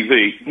on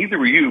TV. Neither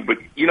are you, but,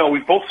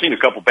 we've both seen a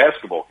couple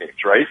basketball games,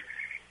 right?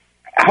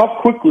 How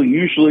quickly,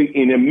 usually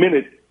in a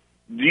minute,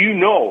 do you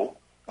know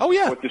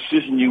what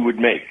decision you would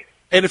make?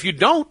 And if you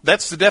don't,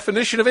 that's the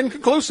definition of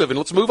inconclusive, and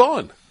let's move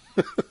on.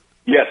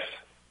 Yes.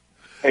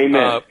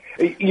 Amen.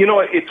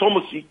 It's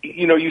almost,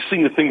 you've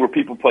seen the thing where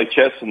people play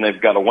chess and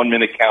they've got a 1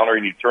 minute counter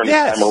and you turn the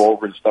timer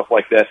over and stuff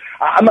like that.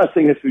 I'm not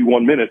saying it has to be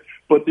 1 minute,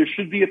 but there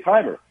should be a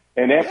timer.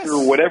 And after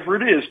whatever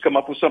it is, come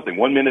up with something.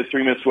 1 minute,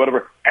 3 minutes,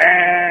 whatever.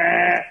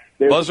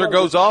 Buzzer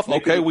goes off.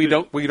 Okay, we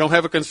don't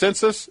have a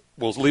consensus.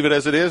 We'll leave it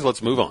as it is.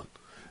 Let's move on.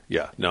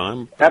 Yeah, no,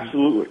 I'm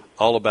absolutely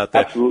all about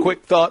that. Absolutely.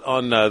 Quick thought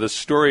on the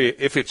story,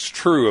 if it's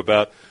true,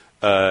 about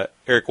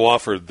Eric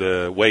Wofford,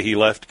 the way he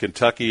left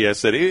Kentucky. I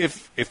said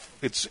if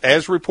it's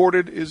as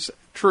reported is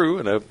true,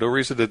 and I have no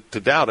reason to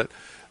doubt it,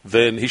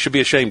 then he should be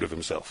ashamed of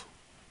himself.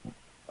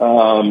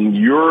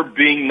 You're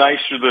being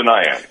nicer than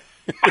I am.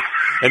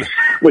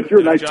 But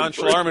you're nice. John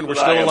Schlarman were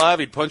still alive,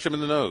 he'd punch him in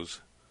the nose.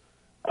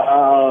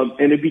 And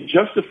it'd be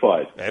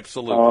justified.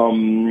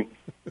 Absolutely.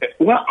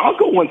 Well, I'll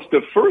go one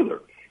step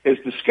further. As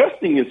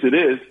disgusting as it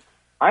is,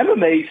 I'm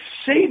amazed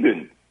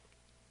Saban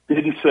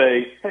didn't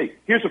say, hey,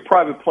 here's a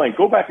private plane.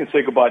 Go back and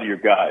say goodbye to your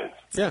guys.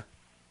 Yeah.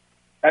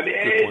 I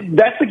mean,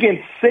 that's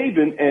against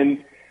Saban,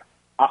 and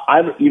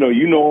you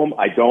know him.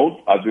 I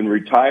don't. I've been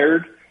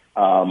retired.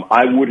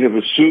 I would have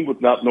assumed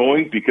with not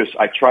knowing, because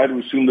I try to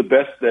assume the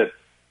best, that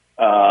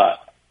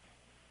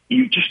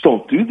you just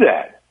don't do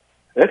that.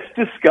 That's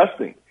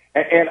disgusting.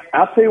 And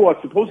I'll tell you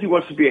what, suppose he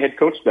wants to be a head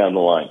coach down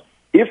the line.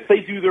 If they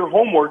do their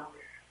homework,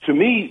 to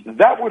me,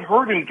 that would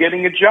hurt him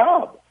getting a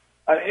job.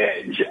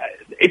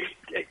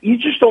 You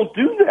just don't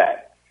do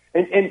that.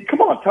 And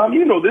come on, Tom,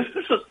 you know this.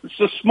 This is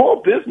a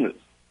small business.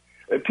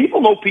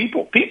 People know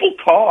people. People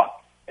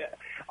talk.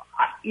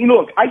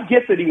 Look, I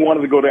get that he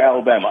wanted to go to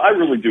Alabama. I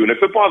really do. And if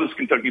it bothers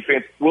Kentucky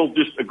fans, we'll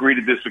just agree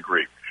to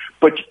disagree.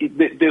 But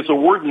there's a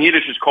word in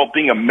Yiddish, it's called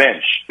being a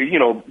mensch.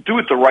 Do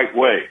it the right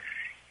way.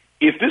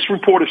 If this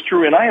report is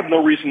true, and I have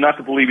no reason not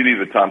to believe it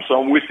either, Tom,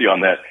 so I'm with you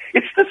on that,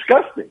 it's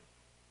disgusting.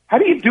 How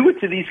do you do it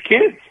to these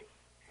kids?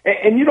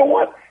 And you know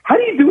what? How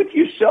do you do it to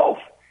yourself?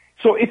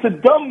 So it's a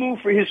dumb move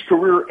for his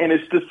career, and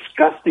it's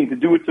disgusting to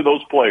do it to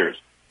those players.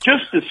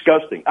 Just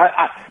disgusting.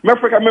 Matter of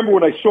fact, I remember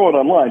when I saw it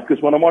online,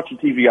 because when I'm watching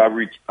TV,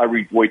 I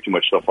read way too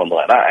much stuff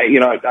online.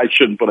 I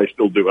shouldn't, but I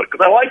still do it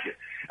because I like it.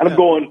 And I'm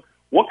going,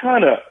 what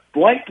kind of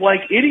blank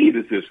idiot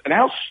is this? And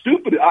how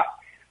stupid.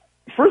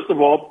 First of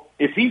all,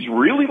 if he's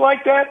really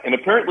like that, and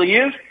apparently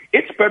is,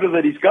 it's better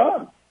that he's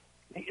gone.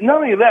 Not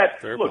only that,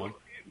 Fair look, point.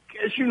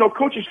 As you know,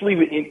 coaches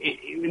leave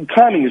in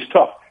timing is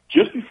tough.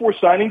 Just before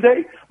signing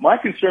day, my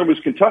concern was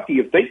Kentucky.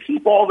 If they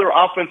keep all their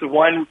offensive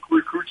line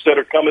recruits that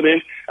are coming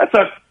in, that's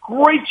a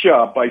great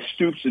job by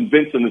Stoops and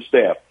Vince and the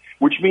staff,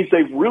 which means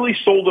they've really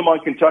sold them on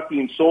Kentucky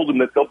and sold them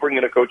that they'll bring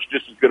in a coach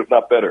just as good, if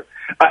not better.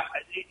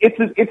 It's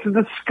a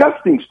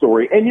disgusting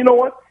story. And you know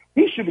what?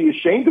 He should be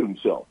ashamed of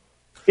himself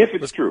if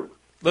it's true.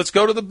 Let's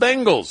go to the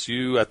Bengals.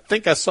 I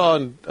think I saw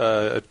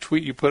a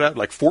tweet you put out,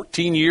 like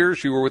 14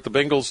 years you were with the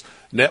Bengals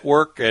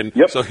network, and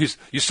so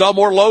you saw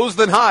more lows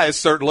than highs,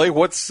 certainly.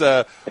 What's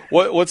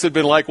it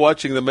been like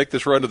watching them make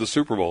this run to the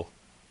Super Bowl?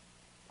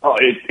 Oh,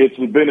 it's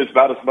been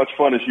about as much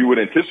fun as you would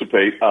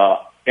anticipate.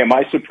 Am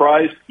I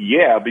surprised?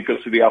 Yeah,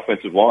 because of the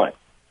offensive line.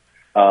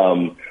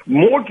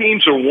 More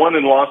games are won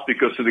and lost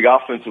because of the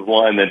offensive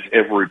line than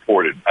ever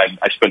reported.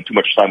 I spent too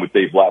much time with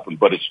Dave Lapham,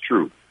 but it's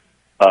true.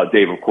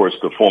 Dave, of course,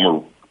 the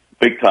former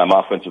big-time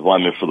offensive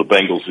lineman for the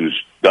Bengals, who's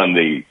done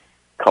the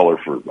color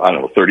for,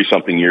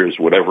 30-something years,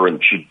 whatever,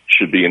 and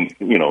should be in,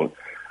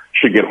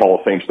 should get Hall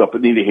of Fame stuff, but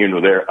neither here nor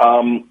there.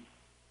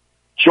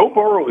 Joe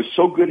Burrow is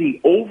so good,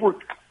 he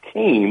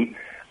overcame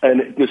a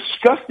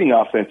disgusting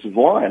offensive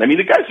line. I mean,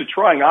 the guys are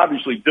trying,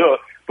 obviously,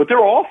 but they're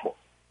awful.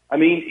 I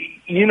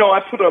mean, I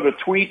put out a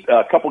tweet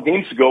a couple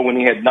games ago when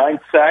he had 9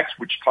 sacks,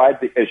 which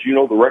tied, the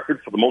record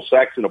for the most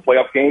sacks in a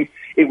playoff game.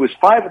 It was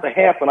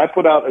 5.5, and I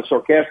put out a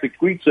sarcastic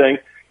tweet saying,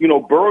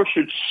 Burrow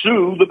should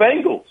sue the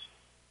Bengals.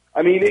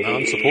 I mean,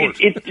 he's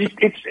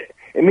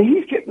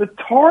getting the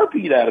tar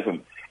beat out of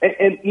him.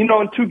 And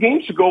 2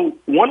 games ago,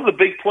 one of the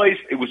big plays,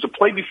 it was the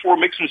play before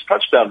Mixon's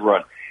touchdown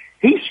run.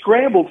 He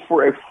scrambled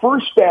for a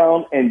first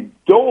down and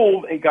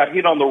dove and got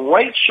hit on the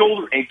right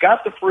shoulder and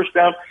got the first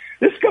down.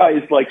 This guy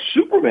is like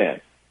Superman.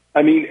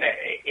 I mean,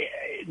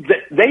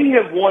 they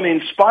have won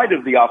in spite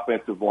of the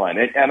offensive line.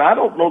 And I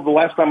don't know the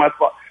last time I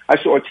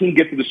saw a team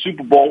get to the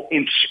Super Bowl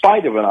in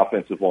spite of an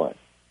offensive line.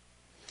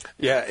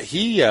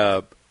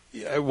 Yeah,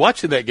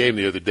 Watching that game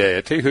the other day,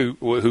 I tell you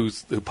who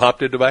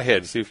popped into my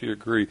head. See if you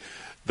agree.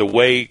 The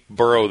way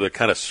Burrow, the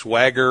kind of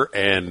swagger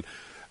and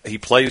he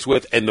plays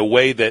with, and the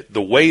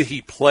way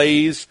he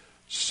plays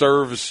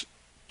serves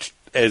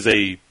as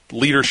a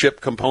leadership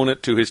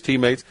component to his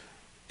teammates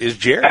is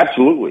Jerry.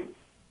 Absolutely,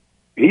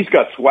 he's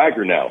got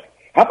swagger now.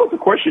 How about the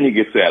question he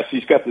gets asked?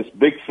 He's got this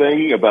big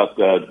thing about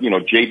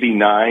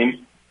JB9,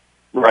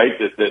 right?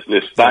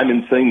 This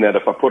diamond thing that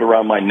if I put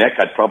around my neck,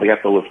 I'd probably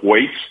have to lift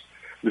weights.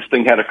 This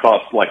thing had to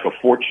cost like a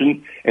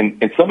fortune.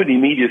 And somebody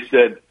in the media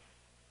said,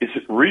 is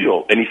it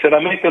real? And he said, I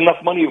make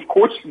enough money. Of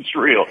course it's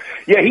real.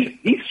 Yeah,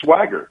 he's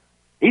swagger.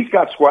 He's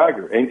got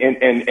swagger.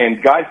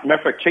 And guys, matter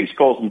of fact, Chase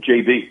calls him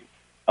JB.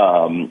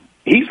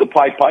 He's the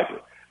Pied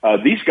Piper.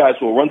 These guys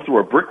will run through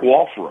a brick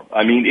wall for him.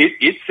 I mean,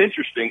 it's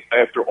interesting.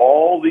 After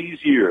all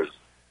these years,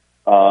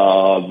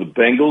 the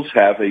Bengals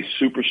have a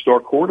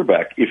superstar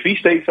quarterback. If he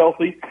stays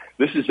healthy,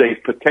 this is a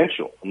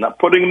potential. I'm not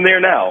putting him there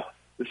now.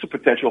 This is a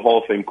potential Hall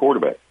of Fame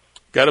quarterback.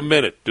 Got a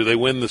minute. Do they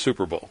win the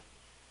Super Bowl?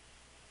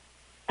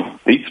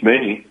 Beats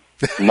me.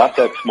 I'm not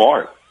that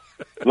smart.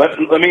 Let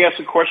me ask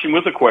a question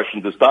with a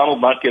question. Does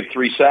Donald not get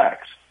 3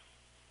 sacks?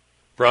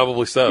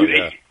 Probably so,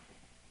 yeah.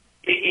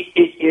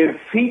 If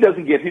he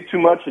doesn't get hit too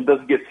much and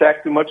doesn't get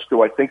sacked too much,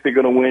 do I think they're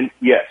going to win?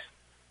 Yes.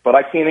 But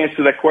I can't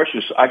answer that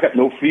question, so I got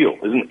no feel.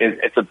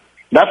 It's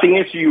not the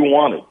answer you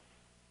wanted.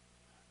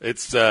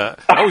 It's I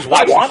always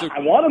watch I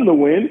want him to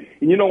win,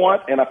 and you know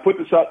what? And I put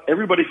this out.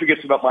 Everybody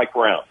forgets about Mike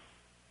Brown.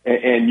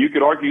 And you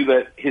could argue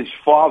that his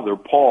father,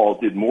 Paul,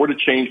 did more to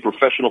change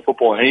professional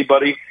football than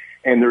anybody.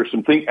 And there are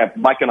some things,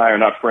 Mike and I are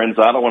not friends.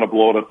 I don't want to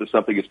blow it up to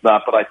something it's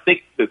not, but I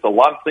think there's a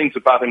lot of things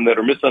about him that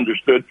are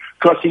misunderstood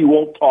because he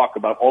won't talk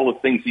about all the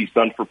things he's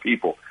done for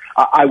people.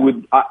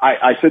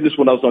 I said this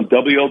when I was on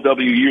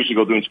WLW years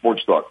ago doing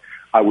Sports Talk.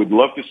 I would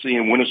love to see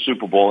him win a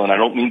Super Bowl, and I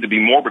don't mean to be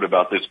morbid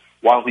about this,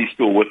 while he's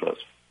still with us.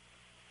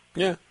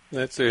 Yeah,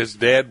 his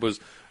dad was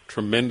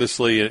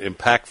tremendously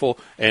impactful,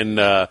 and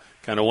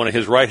kind of one of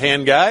his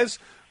right-hand guys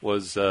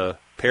was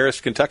Paris,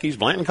 Kentucky's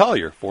Blanton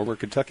Collier, former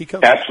Kentucky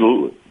coach.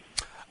 Absolutely.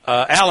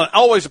 Alan,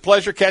 always a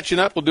pleasure catching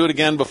up. We'll do it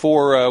again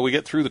before we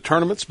get through the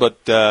tournaments, but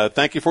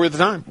thank you for the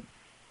time.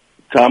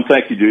 Tom,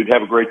 thank you, dude.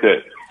 Have a great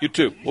day. You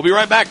too. We'll be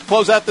right back to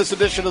close out this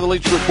edition of the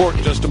Leach Report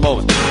in just a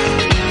moment.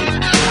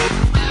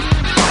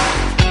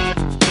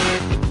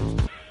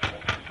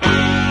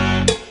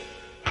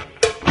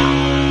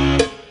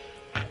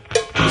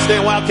 Stay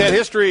in Wildcat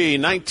history.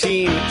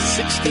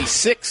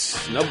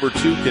 1966, number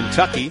 2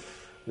 Kentucky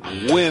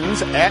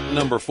wins at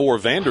number 4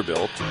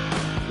 Vanderbilt,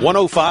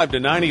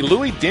 105-90.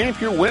 Louis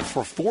Dampier went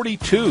for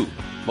 42.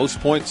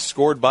 Most points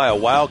scored by a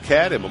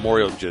Wildcat at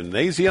Memorial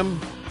Gymnasium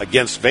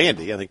against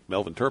Vandy. I think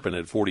Melvin Turpin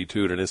had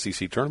 42 in an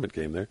SEC tournament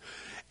game there.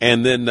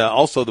 And then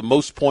also the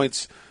most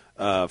points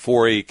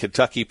for a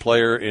Kentucky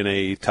player in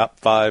a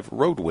top 5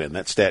 road win.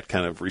 That stat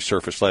kind of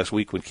resurfaced last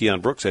week when Keon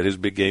Brooks had his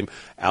big game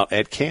out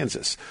at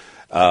Kansas.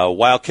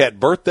 Wildcat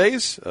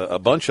birthdays, a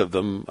bunch of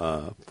them.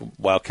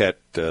 Wildcat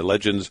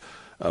legends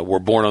were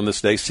born on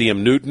this day.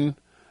 C.M. Newton,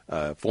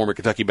 former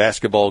Kentucky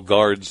basketball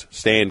guards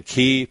Stan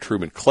Key,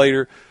 Truman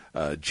Claytor,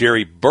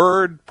 Jerry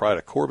Bird, pride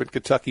of Corbin,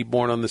 Kentucky,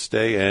 born on this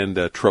day,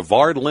 and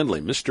Trevard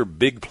Lindley, Mr.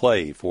 Big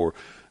Play for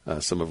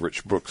some of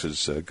Rich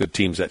Brooks' good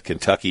teams at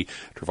Kentucky.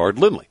 Trevard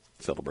Lindley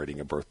celebrating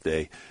a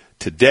birthday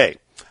today.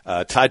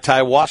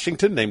 Ty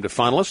Washington named a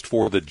finalist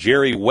for the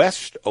Jerry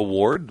West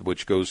Award,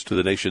 which goes to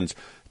the nation's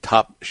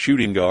top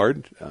shooting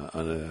guard,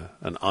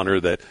 an honor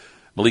that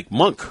Malik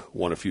Monk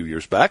won a few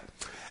years back.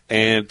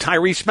 And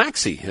Tyrese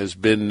Maxey has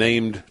been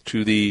named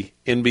to the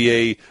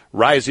NBA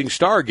Rising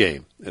Star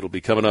Game. It'll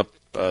be coming up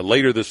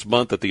later this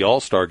month at the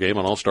All-Star Game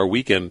on All-Star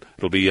Weekend.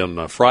 It'll be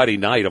on Friday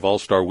night of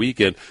All-Star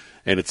Weekend,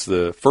 and it's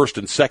the first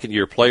and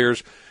second-year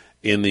players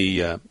in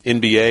the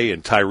NBA,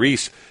 and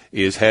Tyrese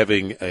is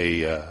having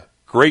a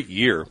great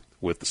year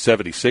with the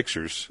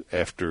 76ers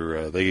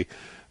after they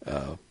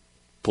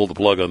pulled the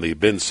plug on the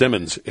Ben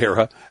Simmons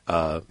era.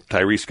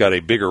 Tyrese got a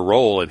bigger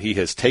role, and he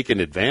has taken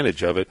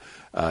advantage of it.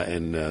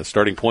 And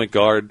starting point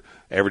guard,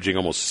 averaging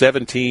almost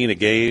 17 a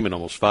game and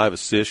almost 5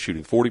 assists,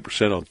 shooting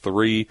 40% on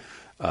 3.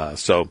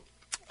 So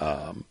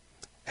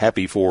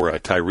happy for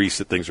Tyrese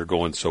that things are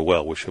going so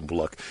well. Wish him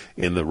luck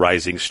in the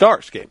Rising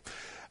Stars game.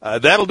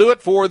 That'll do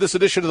it for this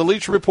edition of the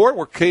Leach Report.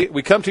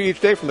 We come to you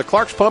each day from the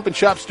Clark's Pump and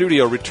Shop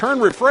studio. Return,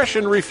 refresh,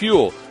 and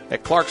refuel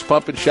at Clark's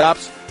Pump and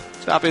Shops.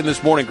 Stop in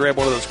this morning, grab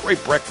one of those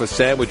great breakfast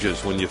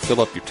sandwiches when you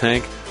fill up your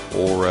tank,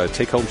 or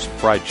take home some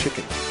fried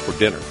chicken for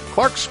dinner.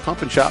 Clark's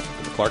Pump and Shop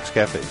and the Clark's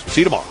Cafes. We'll see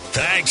you tomorrow.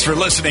 Thanks for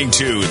listening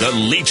to the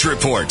Leach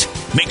Report.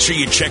 Make sure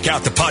you check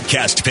out the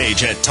podcast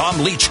page at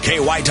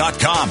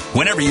TomLeachKY.com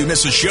whenever you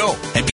miss a show. And